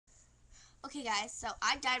Okay, guys, so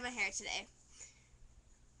I dyed my hair today.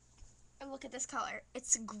 And look at this color.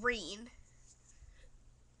 It's green.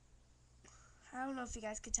 I don't know if you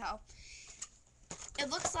guys could tell. It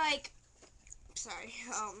looks like, sorry,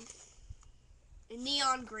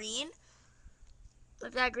 neon green.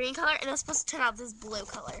 Look at that green color, and it's supposed to turn out this blue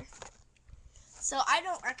color. So I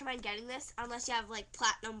don't recommend getting this unless you have like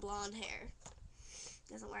platinum blonde hair.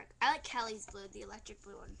 Doesn't work. I like Kelly's blue, the electric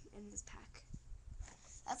blue one in this pack.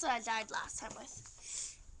 That's what I dyed last time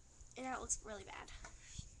with. And now it looks really bad.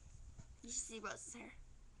 You should see Rose's hair.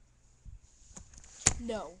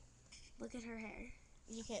 No. Look at her hair.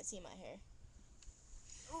 You can't see my hair.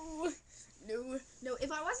 Ooh. No.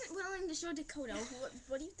 If I wasn't willing to show Dakota,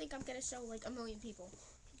 what do you think I'm gonna show like a million people?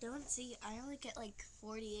 Don't see. I only get like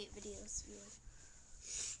 48 videos viewed.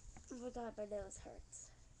 Oh my god, my nose hurts.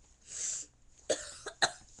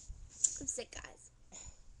 I'm sick, guys.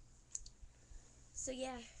 So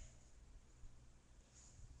yeah.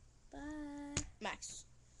 Bye. Max.